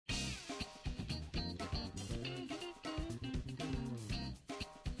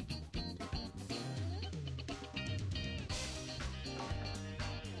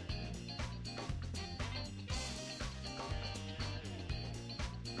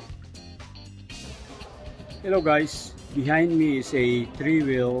Hello guys, behind me is a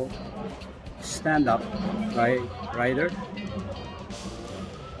three-wheel stand-up rider.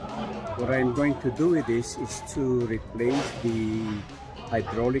 What I'm going to do with this is to replace the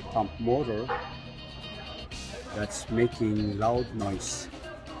hydraulic pump motor that's making loud noise.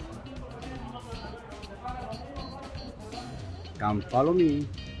 Come follow me.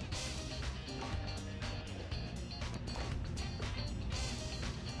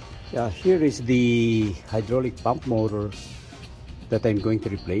 Yeah, here is the hydraulic pump motor that I'm going to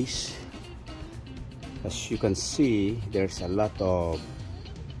replace. As you can see, there's a lot of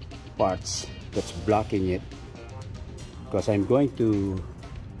parts that's blocking it because I'm going to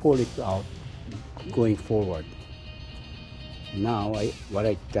pull it out going forward. Now what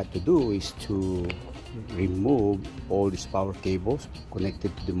I got to do is to remove all these power cables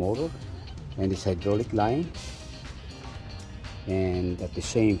connected to the motor and this hydraulic line, and at the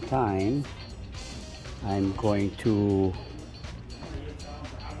same time I'm going to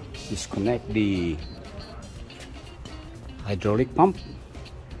disconnect the hydraulic pump,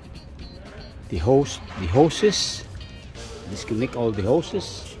 the hoses, disconnect all the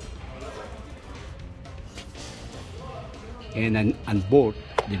hoses, and unbolt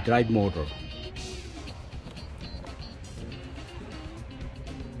the drive motor.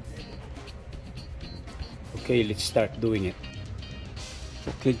 Okay, let's start doing it.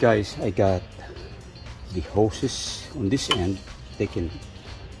 Okay guys, I got the hoses on this end taken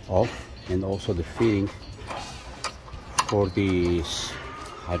off, and also the fitting for these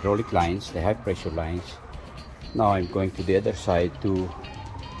hydraulic lines, the high pressure lines. Now I'm going to the other side to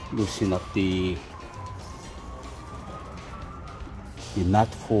loosen up the nut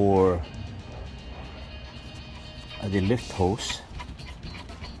for the lift hose.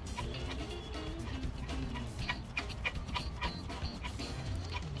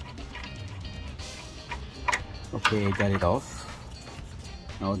 Okay, I got it off.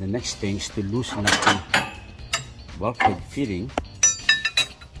 Now the next thing is to loosen up the bulkhead fitting.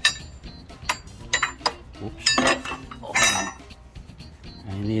 Oops. Oh,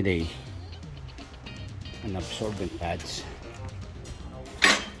 I need an absorbent pads.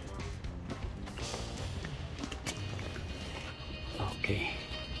 Okay.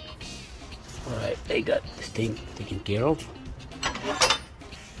 Alright, I got this thing taken care of.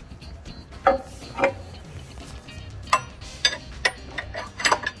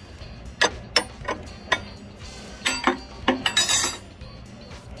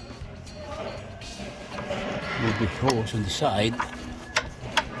 Move the hose on the side,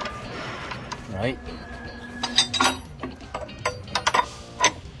 right?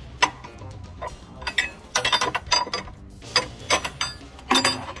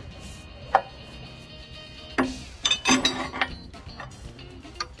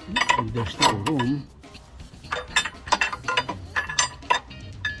 If there's no room,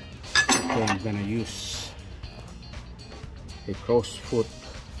 okay, I'm gonna use a cross foot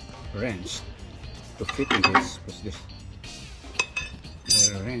wrench to fit in this, because this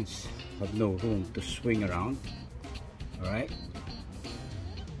wrench have no room to swing around. All right.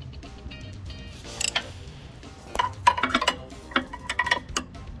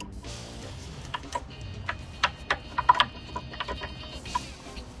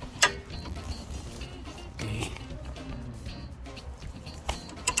 Okay.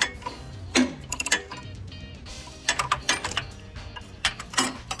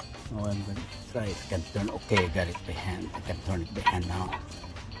 Now I'm going to try if I can turn. Okay, I got it by hand. I can turn it by hand now.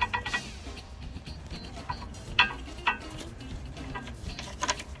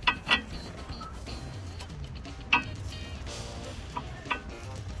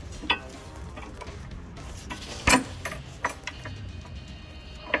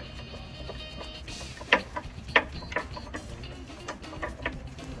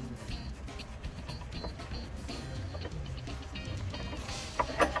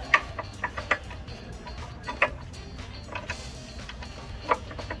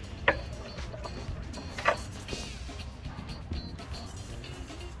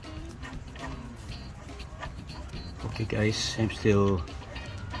 Okay guys, I'm still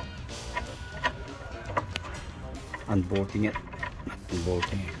unbolting it.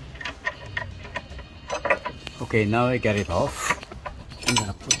 Okay, now I got it off. I'm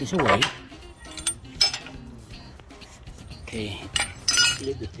gonna put this away. Okay,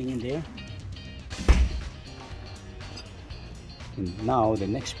 leave the thing in there. And now the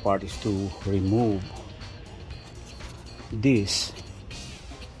next part is to remove this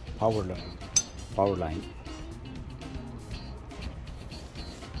power line.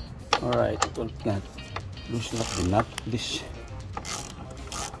 Alright, we're gonna loosen up the nut, this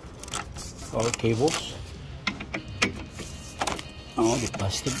power cables. Oh, the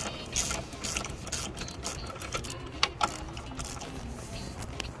plastic.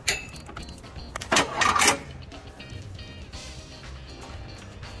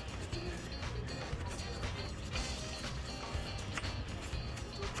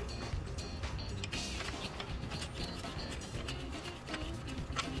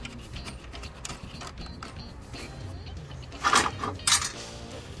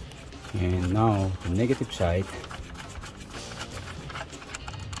 And now the negative side.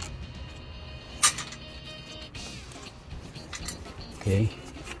 Okay.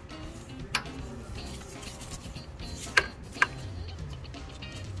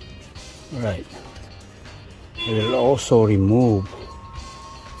 Right. I will also remove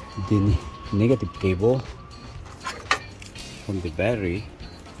the negative cable from the battery.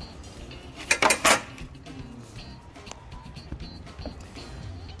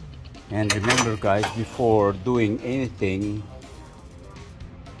 And remember guys, before doing anything,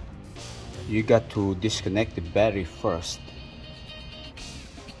 you got to disconnect the battery first.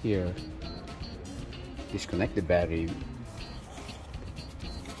 Here, disconnect the battery.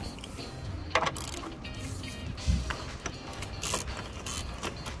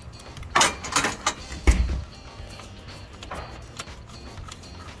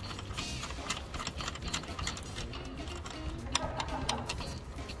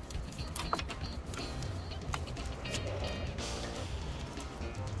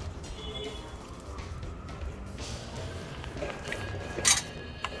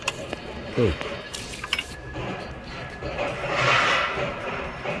 Okay.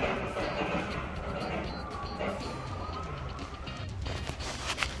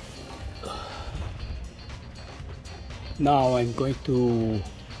 Now I'm going to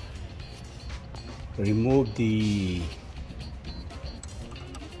remove the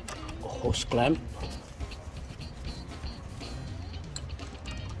hose clamp.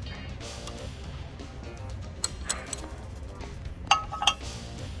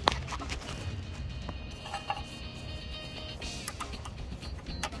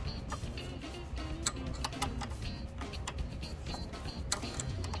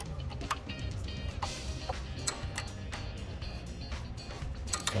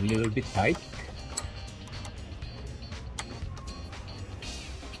 A little bit tight.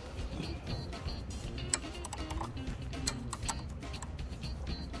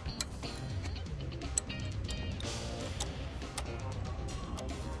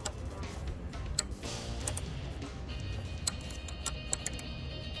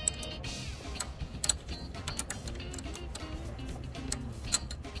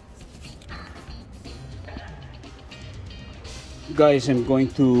 Guys, I'm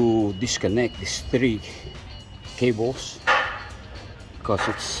going to disconnect these 3 cables because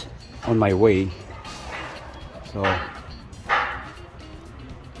it's on my way. So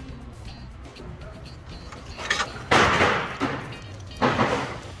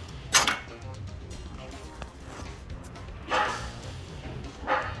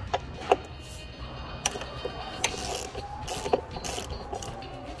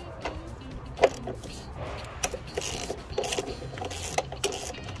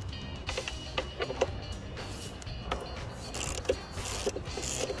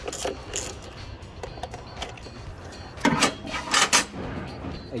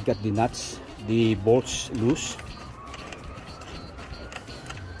I got the nuts, the bolts loose.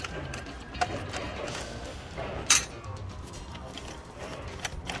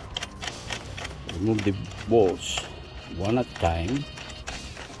 Remove the bolts one at a time.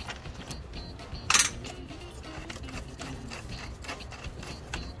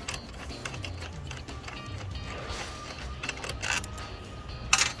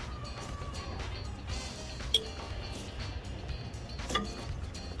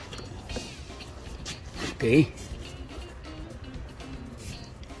 Okay.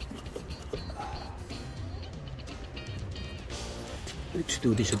 Let's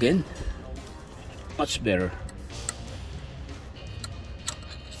do this again. Much better.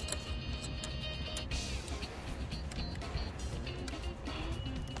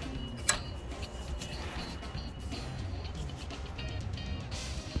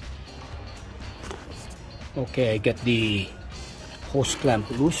 Okay, I got the hose clamp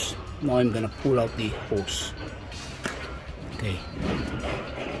loose. Now I'm gonna pull out the hose. Okay,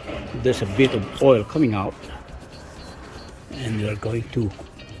 there's a bit of oil coming out, and we are going to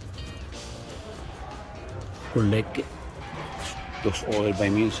collect those oil by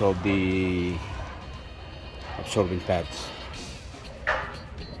means of the absorbing pads.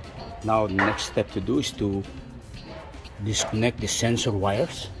 Now the next step to do is to disconnect the sensor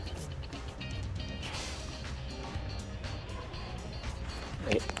wires.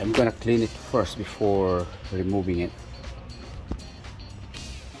 I'm gonna clean it first before removing it.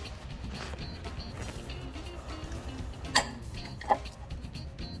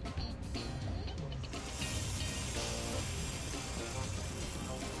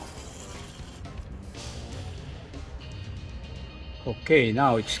 Okay,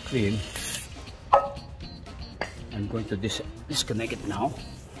 now it's clean. I'm going to disconnect it now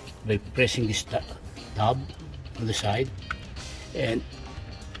by pressing this tab on the side and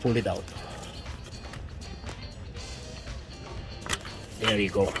pull it out. There you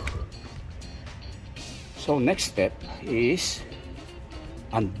go. So next step is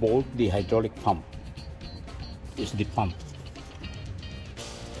unbolt the hydraulic pump. This is the pump.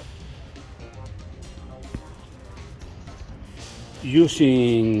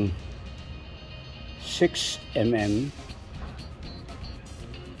 Using 6 mm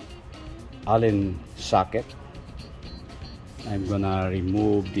Allen socket, I'm gonna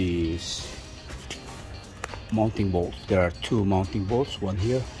remove these mounting bolts. There are 2 mounting bolts, one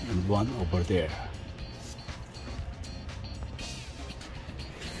here and one over there.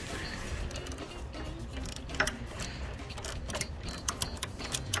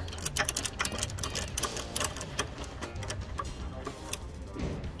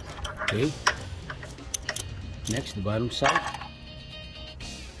 Okay, next the bottom side.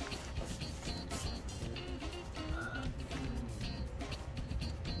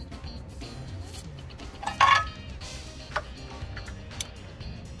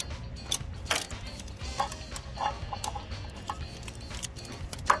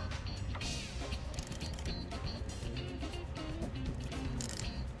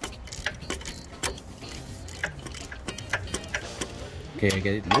 Okay, I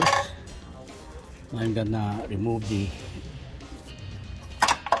get it loose. I'm gonna remove the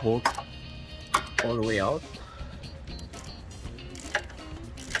bolt all the way out.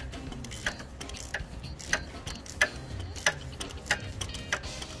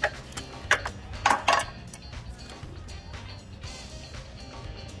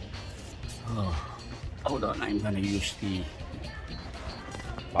 Oh, hold on, I'm gonna use the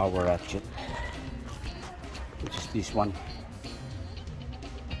power ratchet, which is this one.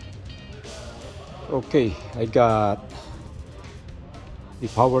 Okay, I got the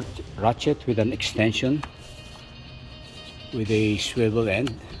power ratchet with an extension with a swivel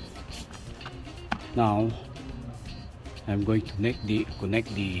end. Now I'm going to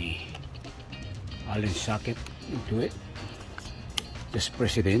connect the Allen socket into it. Just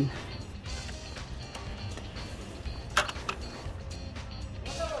press it in.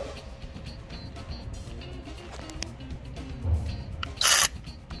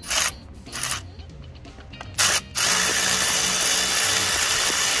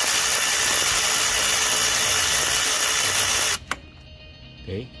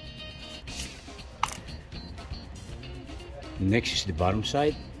 Okay. Next is the bottom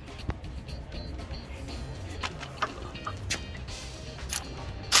side.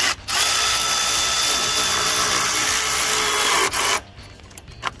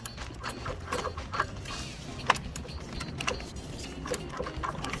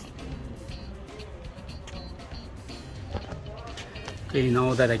 Okay,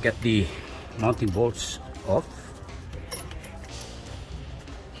 now that I got the mounting bolts off,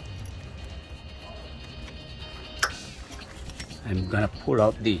 I'm gonna pull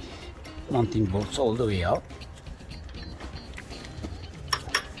out the mounting bolts all the way out.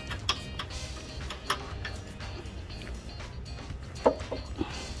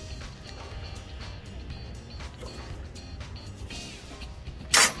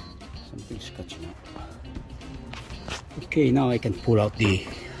 Something's catching up. Okay, now I can pull out the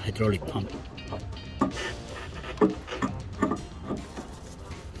hydraulic pump.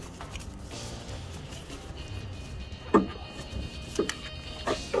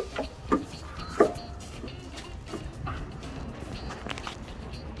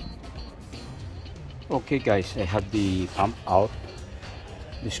 Okay guys, I have the pump out,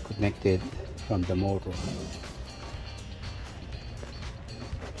 disconnected from the motor.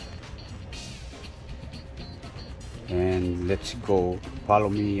 And let's go, follow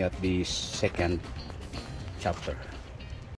me at the second chapter.